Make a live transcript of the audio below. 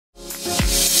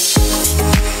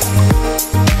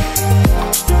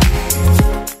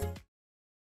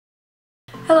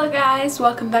guys,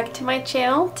 welcome back to my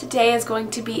channel. Today is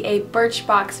going to be a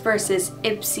Birchbox versus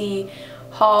Ipsy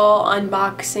haul,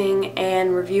 unboxing,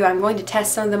 and review. I'm going to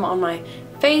test some of them on my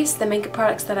face, the makeup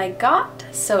products that I got.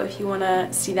 So if you want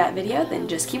to see that video, then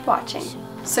just keep watching.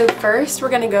 So first we're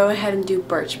going to go ahead and do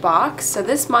Birchbox. So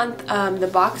this month the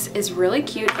box is really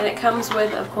cute, and it comes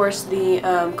with, of course, the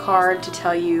card to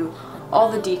tell you all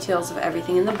the details of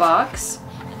everything in the box.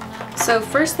 So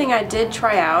first thing I did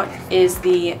try out is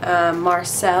the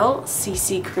Marcel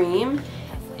CC Cream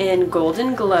in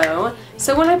Golden Glow.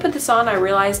 So when I put this on, I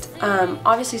realized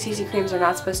obviously CC creams are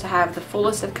not supposed to have the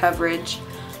fullest of coverage,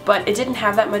 but it didn't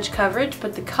have that much coverage,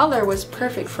 but the color was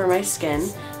perfect for my skin.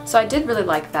 So I did really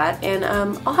like that, and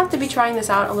I'll have to be trying this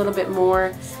out a little bit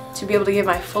more to be able to give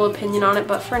my full opinion on it,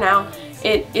 but for now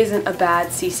it isn't a bad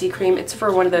CC cream. It's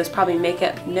for one of those probably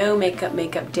no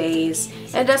makeup days,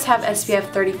 and it does have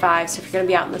SPF 35, so if you're going to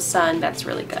be out in the sun, that's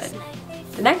really good.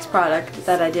 The next product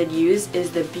that I did use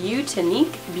is the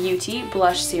Beautonique Beauty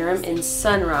Blush Serum in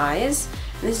Sunrise.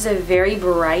 And this is a very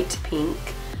bright pink.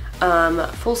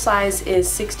 Full size is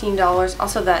 $16.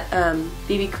 Also that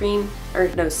BB cream, or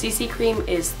no, CC cream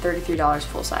is $33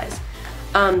 full size.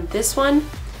 This one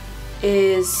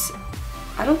is,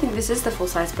 I don't think this is the full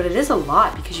size, but it is a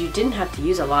lot because you didn't have to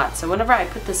use a lot. So whenever I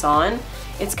put this on,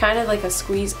 it's kind of like a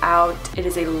squeeze out. It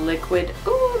is a liquid,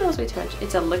 ooh, that was way too much.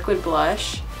 It's a liquid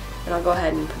blush, and I'll go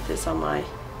ahead and put this on my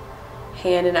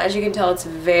hand, and as you can tell, it's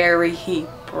very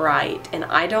bright, and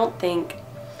I don't think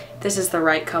this is the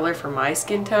right color for my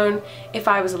skin tone. If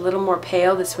I was a little more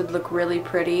pale, this would look really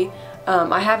pretty.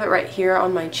 I have it right here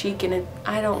on my cheek, and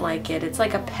I don't like it. It's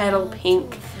like a petal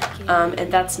pink,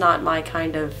 and that's not my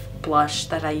kind of blush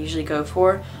that I usually go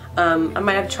for. I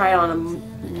might have to try it on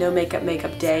a no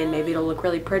makeup day, and maybe it'll look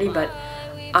really pretty, but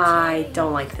I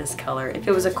don't like this color. If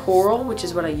it was a coral, which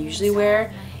is what I usually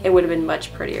wear, it would have been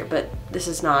much prettier, but this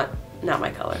is not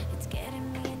my color.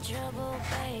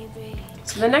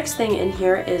 So the next thing in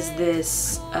here is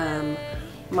this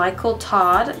Michael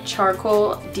Todd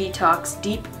Charcoal Detox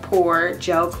Deep Pore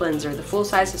Gel Cleanser. The full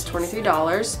size is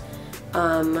 $23.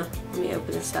 Let me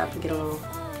open this up and get a little,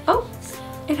 oh,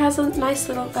 it has a nice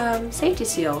little safety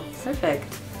seal.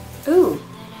 Perfect. Ooh.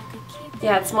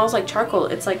 Yeah, it smells like charcoal.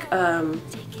 It's like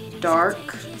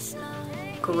dark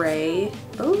gray.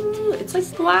 Ooh, it's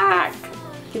like black.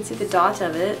 You can see the dot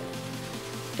of it.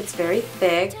 It's very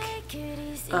thick.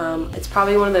 It's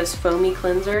probably one of those foamy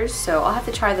cleansers, so I'll have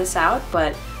to try this out,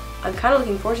 but I'm kind of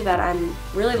looking forward to that. I'm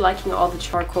really liking all the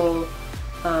charcoal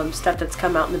stuff that's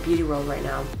come out in the beauty world right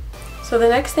now. So the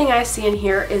next thing I see in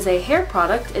here is a hair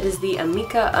product. It is the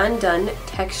Amika Undone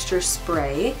Texture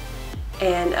Spray,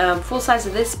 and full size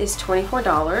of this is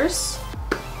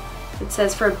 $24. It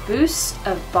says, for a boost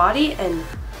of body and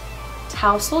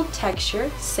tousled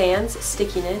texture, sans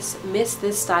stickiness, miss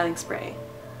this styling spray.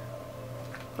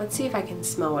 Let's see if I can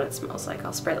smell what it smells like.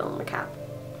 I'll spray it on my cap.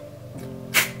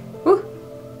 Woo!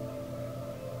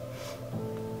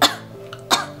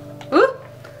 Woo!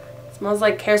 It smells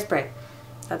like hairspray.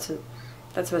 That's what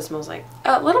it smells like.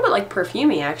 A little bit like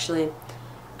perfumey, actually.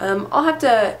 I'll have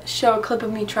to show a clip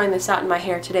of me trying this out in my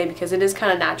hair today because it is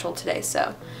kind of natural today,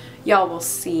 so y'all will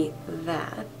see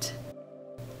that.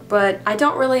 But I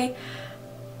don't really,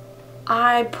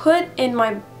 I put in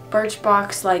my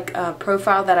Birchbox like a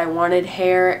profile that I wanted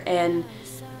hair and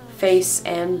face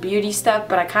and beauty stuff,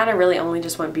 but I kind of really only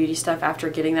just want beauty stuff after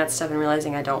getting that stuff and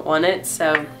realizing I don't want it.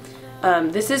 So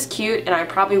this is cute, and I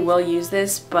probably will use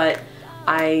this, but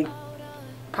I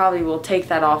probably will take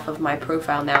that off of my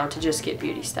profile now to just get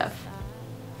beauty stuff.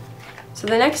 So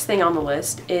the next thing on the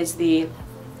list is the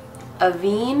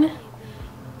Avene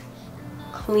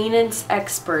Cleanance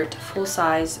Expert. Full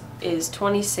size is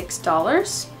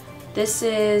 $26. This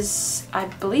is, I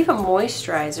believe, a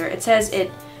moisturizer. It says it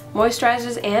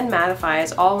moisturizes and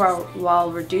mattifies all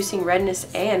while reducing redness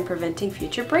and preventing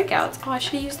future breakouts. Oh, I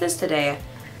should use this today.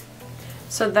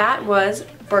 So that was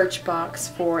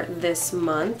Birchbox for this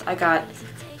month. I got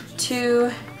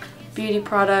 2 beauty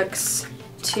products,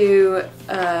 2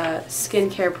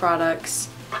 skincare products,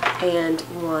 and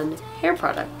 1 hair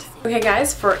product. Okay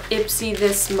guys, for Ipsy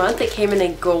this month, it came in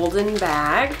a golden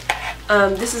bag.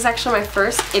 This is actually my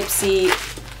first Ipsy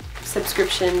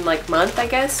subscription month, I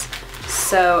guess.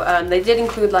 So they did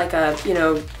include like a,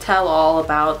 tell all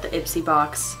about the Ipsy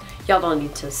box. Y'all don't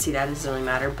need to see that, it doesn't really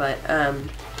matter, but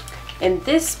in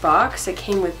this box it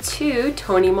came with 2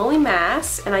 Tony Moly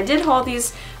masks, and I did haul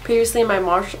these previously in my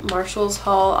Marshalls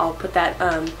haul. I'll put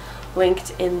that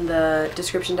linked in the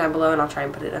description down below, and I'll try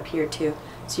and put it up here too,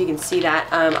 so you can see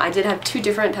that. I did have 2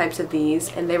 different types of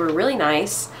these, and they were really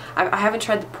nice. I haven't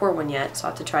tried the pore one yet, so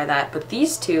I'll have to try that, but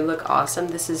these 2 look awesome.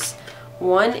 This is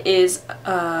One is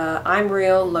I'm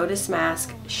Real Lotus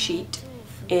Mask Sheet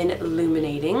in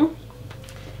Illuminating,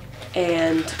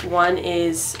 and one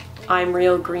is I'm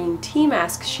Real Green Tea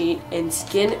Mask Sheet in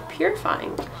Skin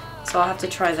Purifying. So I'll have to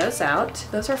try those out.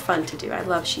 Those are fun to do. I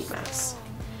love sheet masks.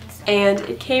 And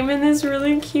it came in this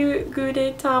really cute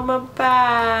Gudetama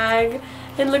bag.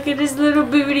 And look at his little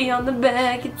booty on the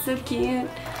back. It's so cute.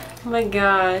 Oh my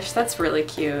gosh, that's really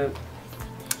cute.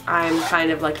 I'm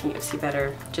kind of liking Ipsy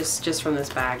better just from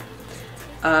this bag.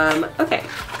 Okay,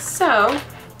 so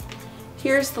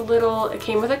here's the little, it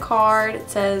came with a card. It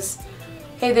says,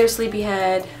 hey there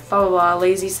sleepyhead, blah blah blah,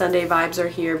 lazy Sunday vibes are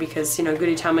here because, you know,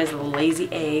 Gudetama is a lazy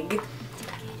egg.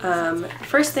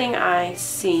 First thing I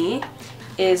see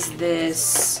is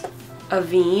this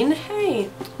Avene. Hey,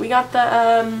 we got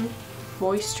the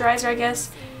moisturizer, I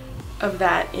guess, of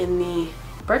that in the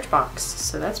Birchbox,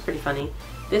 so that's pretty funny.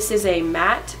 This is a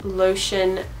matte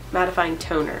lotion mattifying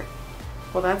toner.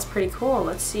 Well, that's pretty cool.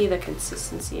 Let's see the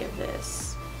consistency of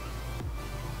this.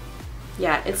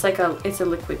 Yeah, it's like it's a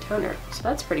liquid toner, so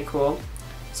that's pretty cool.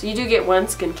 So you do get one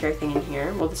skincare thing in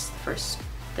here. Well, this is the first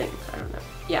thing. I don't know.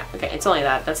 Yeah, okay, it's only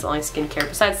that. That's the only skincare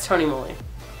besides Tony Moly.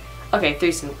 Okay,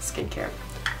 3 skincare.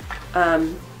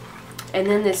 And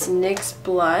then this NYX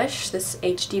blush, this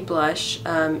HD blush.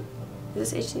 Is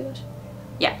this HD blush?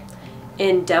 Yeah.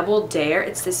 In Double Dare,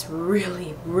 it's this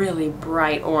really, really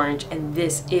bright orange, and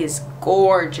this is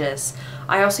gorgeous.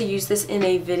 I also use this in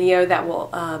a video that will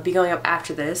be going up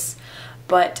after this,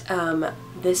 but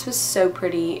this was so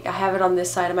pretty. I have it on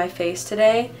this side of my face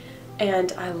today,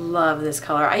 and I love this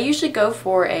color. I usually go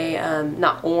for a,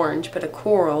 not orange, but a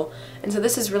coral, and so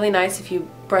this is really nice if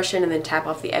you brush in and then tap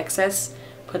off the excess,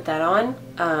 put that on.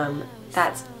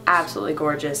 That's absolutely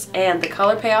gorgeous, and the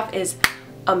color payoff is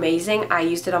amazing. I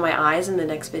used it on my eyes in the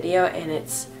next video, and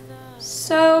it's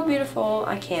so beautiful.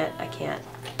 I can't.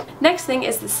 Next thing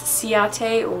is this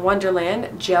Ciate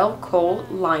Wonderland Gel Kohl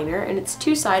Liner, and it's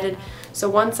two-sided. So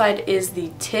one side is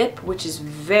the tip, which is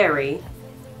very,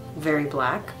 very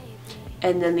black,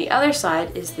 and then the other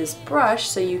side is this brush,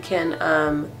 so you can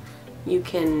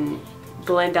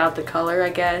blend out the color, I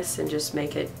guess, and just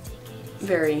make it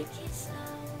very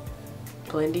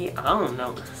blendy. I don't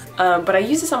know. But I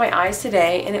used this on my eyes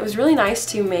today, and it was really nice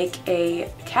to make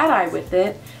a cat eye with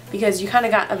it, because you kind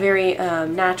of got a very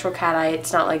natural cat eye.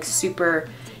 It's not like super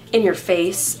in your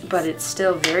face, but it's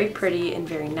still very pretty and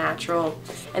very natural.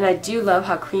 And I do love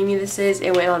how creamy this is.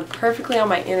 It went on perfectly on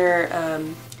my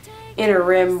inner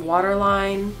rim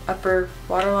waterline, upper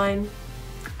waterline.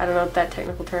 I don't know what that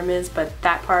technical term is, but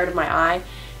that part of my eye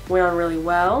went on really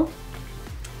well.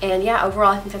 And yeah,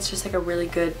 overall I think that's just like a really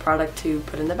good product to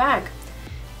put in the bag.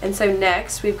 And so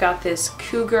next we've got this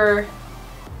Cougar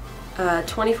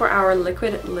 24-hour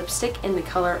liquid lipstick in the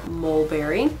color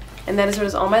Mulberry, and that is what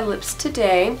is on my lips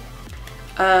today.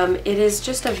 It is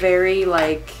just a very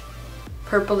like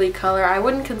purpley color. I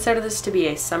wouldn't consider this to be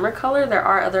a summer color. There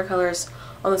are other colors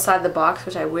on the side of the box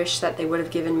which I wish that they would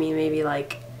have given me, maybe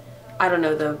like, I don't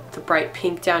know, the bright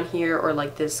pink down here, or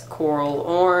like this coral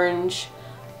orange.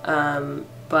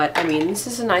 But I mean, this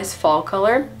is a nice fall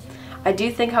color. I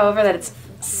do think, however, that it's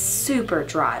super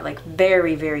dry, like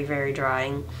very, very, very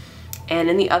drying. And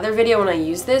in the other video when I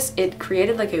used this, it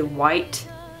created like a white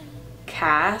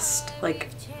cast, like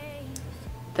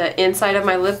the inside of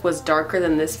my lip was darker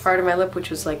than this part of my lip, which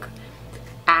was like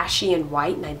ashy and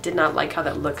white, and I did not like how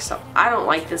that looked. So I don't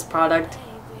like this product.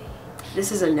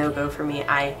 This is a no-go for me.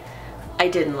 I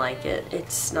didn't like it.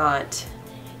 It's not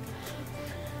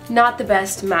the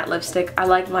best matte lipstick. I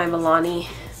like my Milani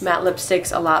matte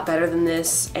lipsticks a lot better than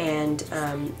this, and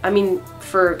I mean,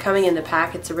 for coming in the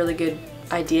pack, it's a really good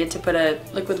idea to put a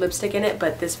liquid lipstick in it,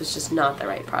 but this was just not the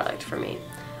right product for me.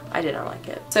 I did not like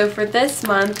it. So for this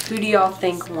month, who do y'all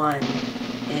think won?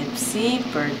 Ipsy,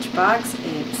 Birchbox,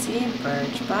 Ipsy,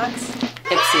 Birchbox.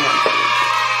 Ipsy won for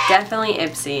me. Definitely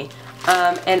Ipsy.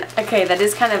 And okay, that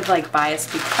is kind of like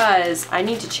biased because I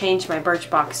need to change my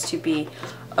Birchbox to be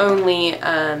only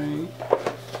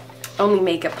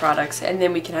makeup products, and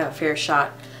then we can have a fair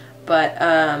shot. But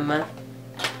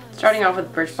starting off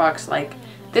with Birchbox, like,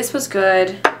 this was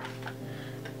good.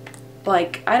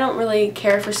 Like, I don't really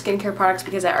care for skincare products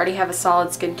because I already have a solid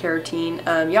skincare routine.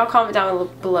 Y'all comment down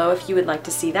below if you would like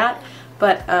to see that.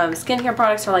 But skincare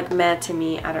products are like meh to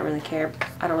me. I don't really care.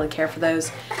 I don't really care for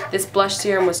those. This blush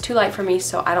serum was too light for me,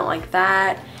 so I don't like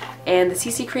that. And the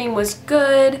CC cream was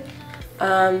good,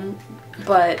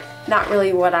 but not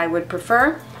really what I would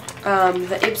prefer.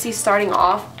 The Ipsy starting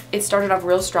off, it started off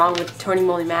real strong with Tony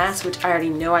Moly Mask, which I already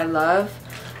know I love.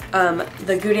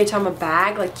 The Gudetama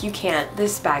bag, like, you can't,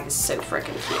 this bag is so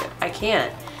freaking cute. I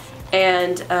can't.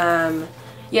 And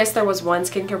Yes, there was one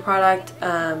skincare product.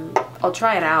 I'll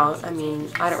try it out. I mean,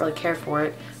 I don't really care for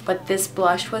it. But this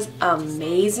blush was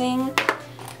amazing.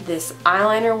 This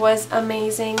eyeliner was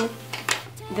amazing.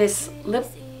 This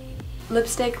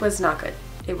lipstick was not good.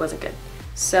 It wasn't good.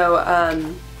 So,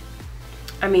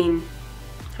 I mean,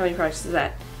 how many products is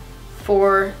that?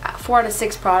 4 out of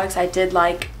 6 products I did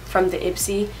like from the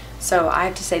Ipsy. So I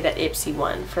have to say that Ipsy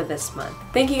won for this month.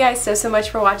 Thank you guys so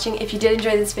much for watching. If you did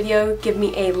enjoy this video, give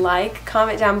me a like,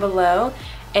 comment down below,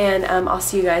 and I'll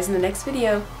see you guys in the next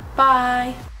video.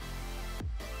 Bye!